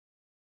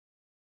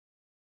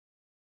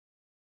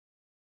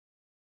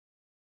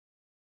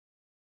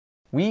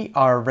We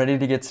are ready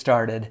to get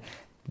started.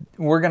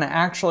 We're going to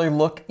actually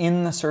look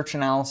in the search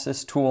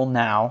analysis tool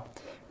now,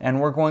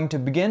 and we're going to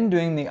begin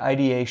doing the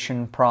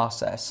ideation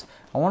process.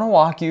 I want to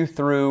walk you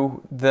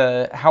through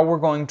how we're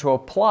going to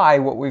apply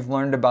what we've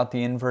learned about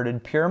the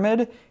inverted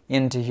pyramid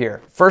into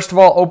here. First of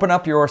all, open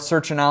up your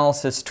search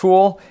analysis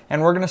tool,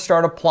 and we're going to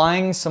start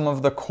applying some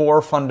of the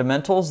core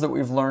fundamentals that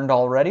we've learned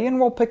already, and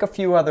we'll pick a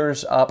few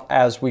others up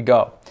as we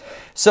go.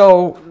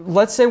 So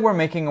let's say we're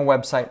making a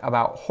website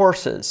about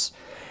horses.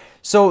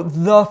 So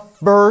the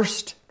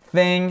first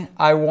thing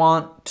I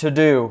want to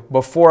do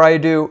before I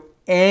do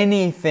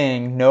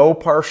anything, no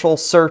partial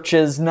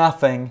searches,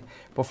 nothing,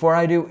 before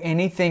I do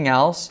anything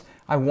else,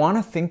 I want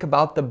to think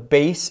about the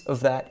base of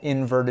that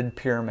inverted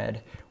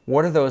pyramid.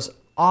 What are those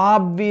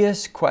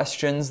obvious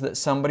questions that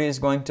somebody is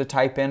going to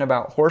type in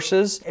about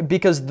horses?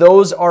 Because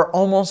those are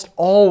almost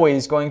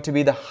always going to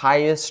be the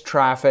highest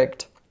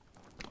trafficked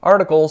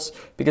articles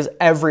because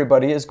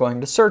everybody is going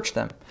to search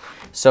them.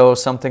 So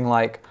something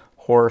like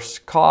horse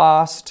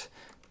cost,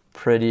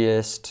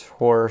 prettiest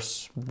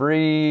horse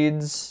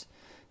breeds,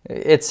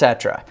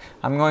 etc.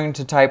 I'm going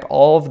to type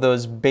all of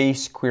those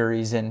base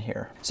queries in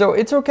here. So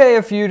it's okay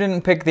if you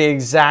didn't pick the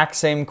exact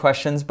same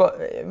questions,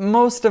 but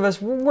most of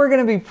us, we're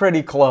going to be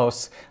pretty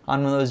close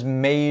on those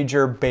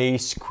major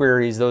base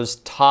queries, those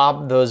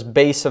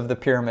base of the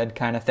pyramid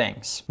kind of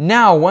things.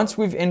 Now, once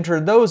we've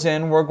entered those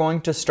in, we're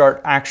going to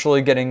start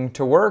actually getting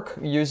to work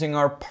using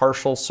our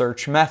partial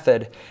search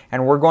method,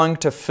 and we're going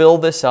to fill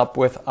this up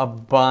with a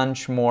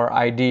bunch more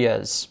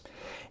ideas.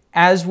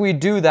 As we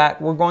do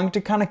that, we're going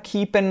to kind of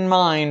keep in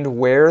mind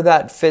where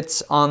that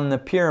fits on the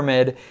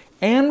pyramid,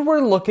 and we're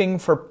looking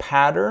for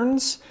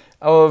patterns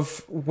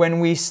of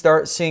when we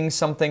start seeing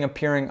something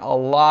appearing a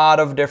lot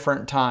of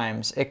different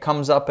times. It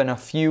comes up in a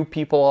few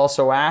people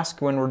also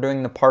ask when we're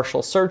doing the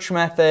partial search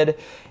method.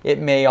 It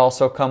may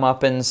also come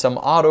up in some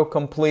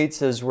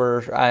autocompletes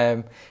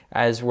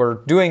as we're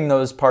doing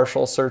those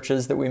partial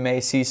searches, that we may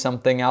see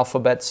something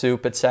alphabet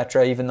soup,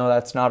 etc., even though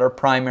that's not our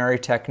primary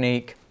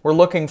technique. We're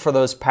looking for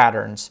those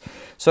patterns.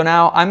 So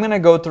now I'm going to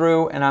go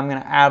through and I'm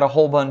going to add a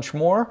whole bunch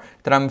more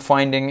that I'm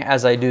finding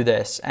as I do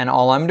this. And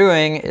all I'm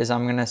doing is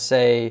I'm going to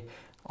say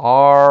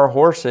are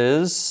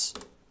horses,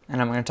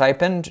 and I'm going to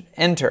type in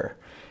enter.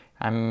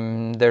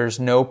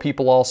 There's no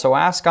people also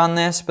ask on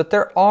this, but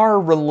there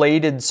are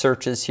related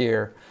searches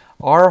here.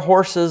 Are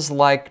horses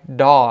like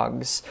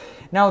dogs?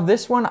 Now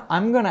this one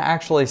I'm going to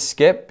actually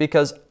skip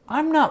because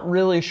I'm not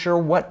really sure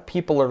what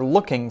people are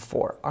looking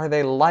for. Are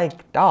they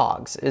like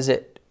dogs? Is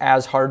it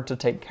as hard to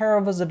take care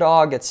of as a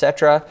dog,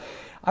 etc.?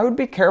 I would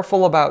be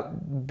careful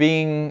about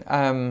being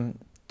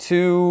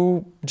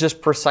too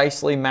just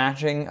precisely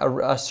matching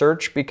a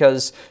search,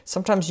 because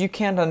sometimes you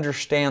can't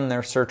understand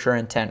their searcher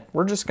intent.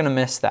 We're just going to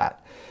miss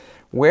that.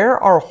 Where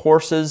are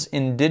horses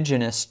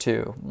indigenous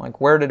to?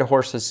 Like, where did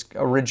horses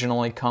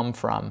originally come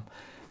from?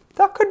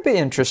 That could be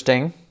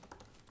interesting.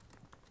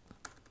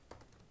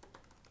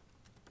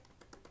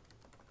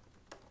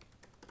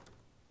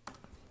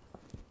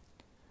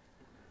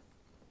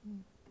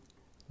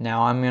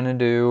 Now I'm going to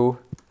do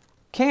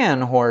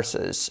can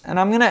horses, and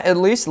I'm going to at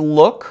least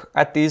look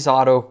at these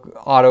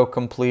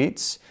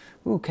auto-completes.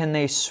 Ooh, can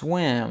they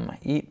swim?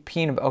 Eat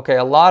peanut butter? Okay,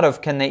 a lot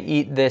of can they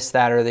eat this,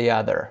 that, or the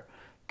other.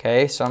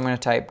 Okay, so I'm going to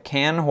type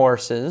can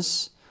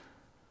horses.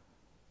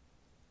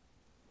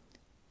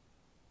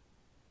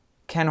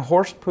 Can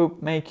horse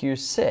poop make you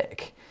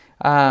sick?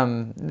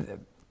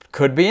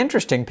 Could be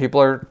interesting.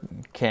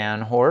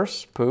 Can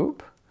horse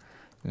poop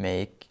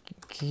make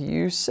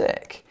you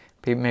sick?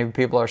 Maybe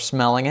people are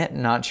smelling it,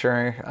 not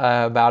sure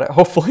about it.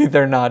 Hopefully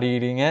they're not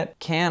eating it.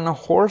 Can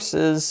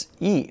horses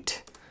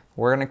eat?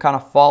 We're going to kind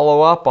of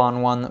follow up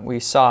on one that we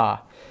saw.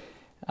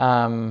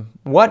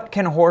 What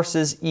can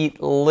horses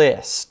eat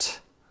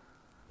list?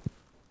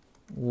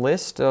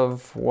 List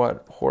of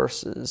what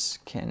horses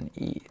can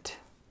eat.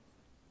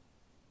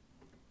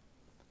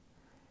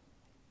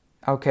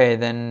 Okay,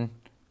 then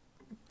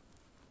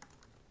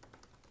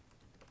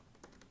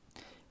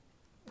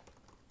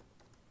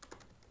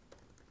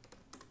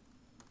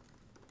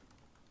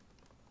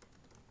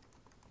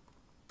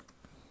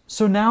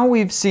so now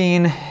we've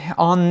seen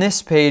on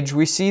this page,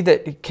 we see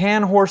that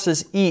can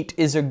horses eat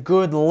is a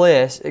good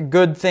list, a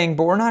good thing,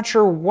 but we're not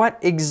sure what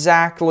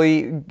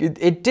exactly.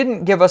 It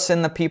didn't give us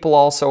in the people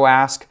also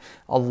ask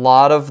a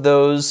lot of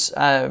those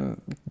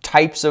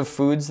types of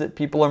foods that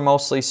people are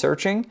mostly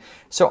searching.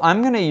 So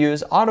I'm going to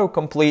use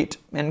autocomplete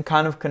in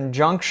kind of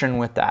conjunction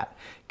with that.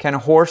 Can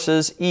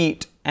horses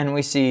eat? And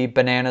we see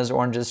bananas,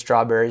 oranges,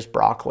 strawberries,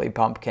 broccoli,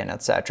 pumpkin,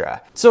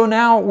 etc. So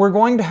now we're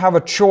going to have a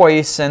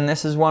choice, and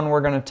this is one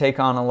we're going to take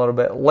on a little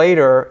bit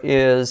later,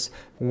 is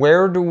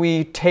where do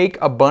we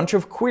take a bunch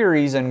of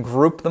queries and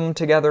group them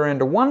together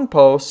into one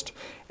post,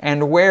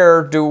 and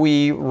where do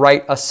we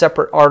write a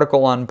separate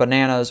article on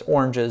bananas,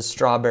 oranges,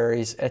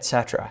 strawberries,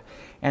 etc.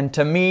 And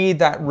to me,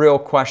 that real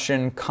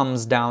question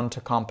comes down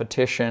to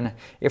competition.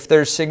 If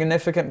there's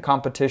significant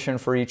competition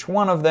for each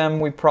one of them,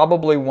 we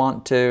probably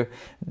want to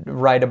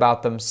write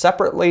about them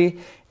separately.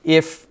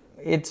 If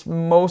it's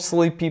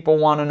mostly people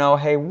want to know,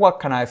 hey, what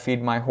can I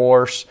feed my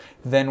horse?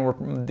 Then we're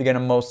going to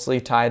mostly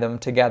tie them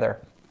together.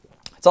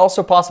 It's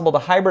also possible to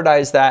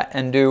hybridize that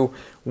and do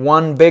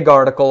one big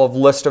article of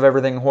list of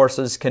everything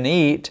horses can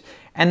eat,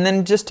 and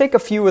then just take a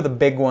few of the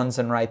big ones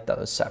and write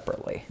those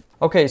separately.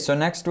 Okay, so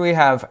next we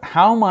have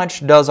how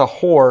much does a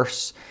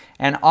horse,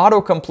 and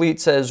autocomplete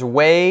says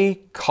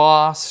weigh,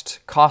 cost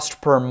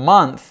per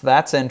month.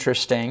 That's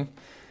interesting.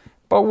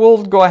 But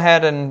we'll go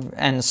ahead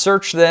and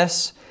search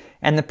this.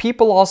 And the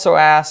people also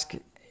ask,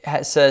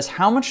 says,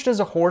 how much does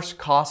a horse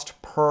cost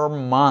per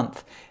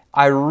month?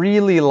 I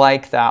really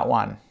like that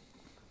one.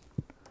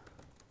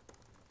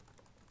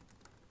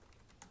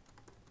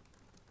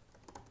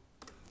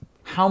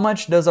 How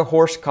much does a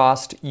horse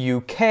cost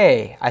UK?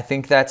 I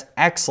think that's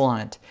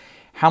excellent.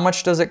 How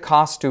much does it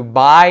cost to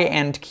buy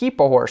and keep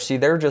a horse? See,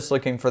 they're just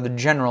looking for the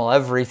general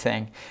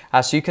everything.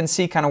 So you can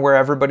see kind of where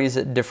everybody's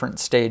at different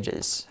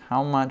stages.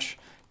 How much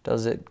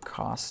does it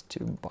cost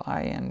to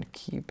buy and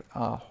keep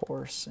a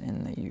horse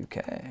in the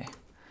UK?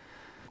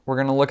 We're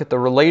going to look at the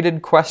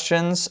related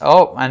questions.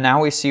 Oh, and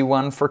now we see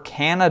one for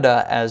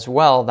Canada as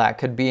well. That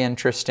could be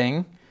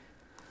interesting.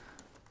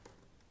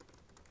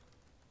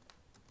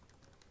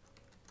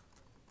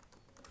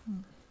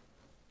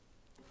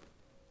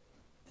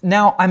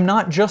 Now, I'm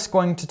not just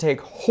going to take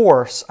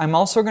horse, I'm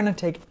also going to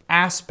take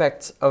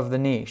aspects of the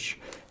niche.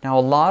 Now, a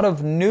lot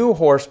of new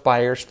horse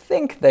buyers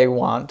think they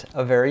want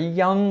a very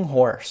young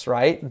horse,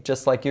 right?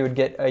 Just like you would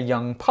get a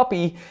young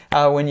puppy.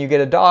 When you get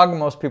a dog,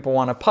 most people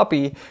want a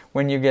puppy.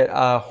 When you get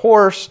a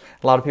horse,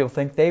 a lot of people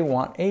think they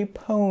want a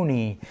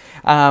pony.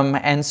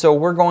 And so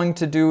we're going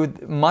to do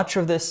much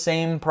of this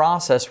same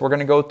process. We're going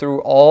to go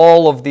through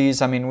all of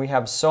these. I mean, we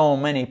have so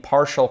many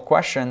partial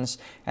questions,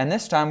 and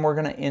this time we're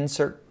going to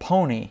insert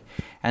pony.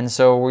 And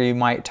so we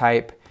might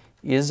type,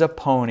 is a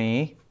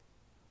pony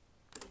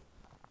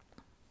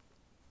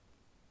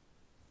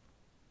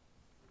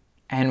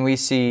and we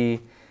see,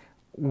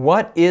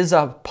 what is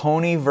a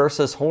pony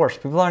versus horse?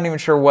 People aren't even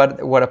sure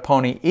what a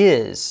pony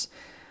is.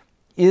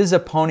 Is a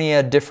pony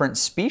a different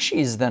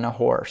species than a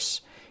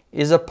horse?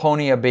 Is a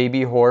pony a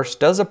baby horse?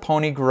 Does a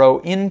pony grow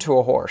into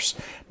a horse?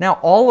 Now,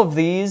 all of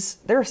these,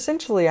 they're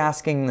essentially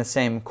asking the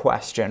same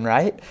question,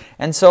 right?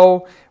 And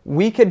so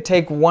we could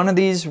take one of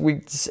these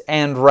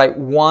and write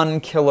one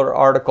killer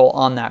article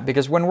on that,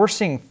 because when we're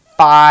seeing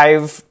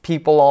 5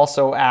 people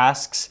also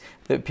asks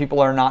that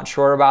people are not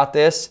sure about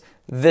this,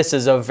 this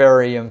is a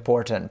very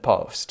important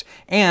post.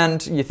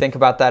 And you think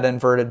about that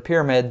inverted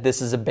pyramid,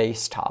 this is a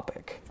base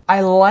topic. I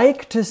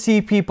like to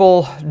see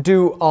people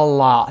do a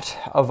lot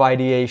of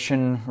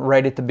ideation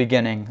right at the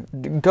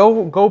beginning.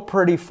 Go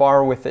pretty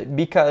far with it,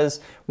 because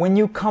when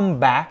you come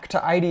back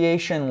to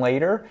ideation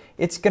later,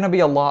 it's going to be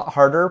a lot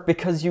harder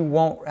because you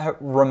won't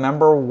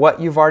remember what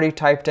you've already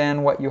typed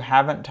in, what you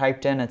haven't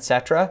typed in,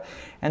 etc.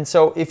 And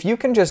so if you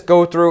can just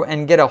go through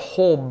and get a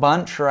whole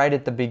bunch right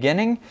at the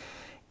beginning,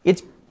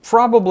 it's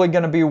probably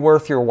going to be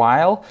worth your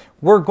while.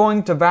 We're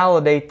going to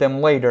validate them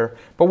later,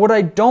 but what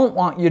I don't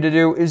want you to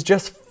do is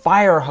just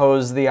fire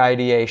hose the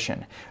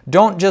ideation.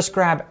 Don't just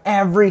grab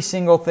every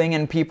single thing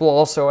and people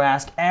also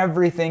ask,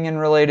 everything in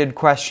related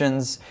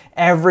questions,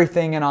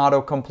 everything in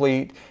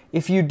autocomplete.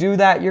 If you do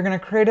that, you're going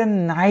to create a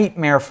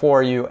nightmare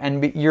for you,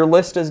 and your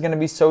list is going to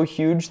be so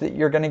huge that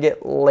you're going to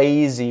get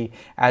lazy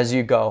as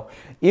you go.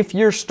 If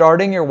you're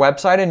starting your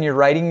website and you're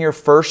writing your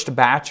first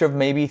batch of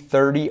maybe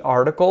 30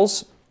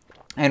 articles,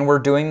 and we're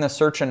doing the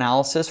search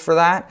analysis for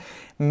that,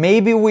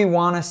 maybe we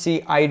want to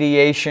see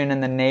ideation in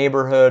the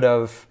neighborhood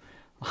of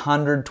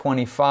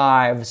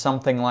 125,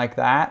 something like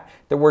that,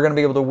 that we're going to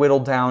be able to whittle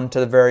down to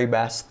the very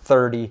best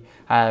 30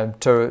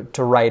 to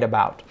write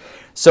about.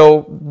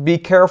 So be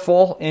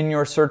careful in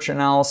your search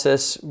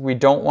analysis. We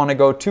don't want to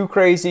go too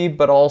crazy,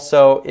 but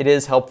also it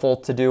is helpful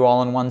to do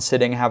all in one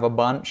sitting, have a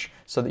bunch,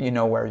 so that you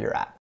know where you're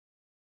at.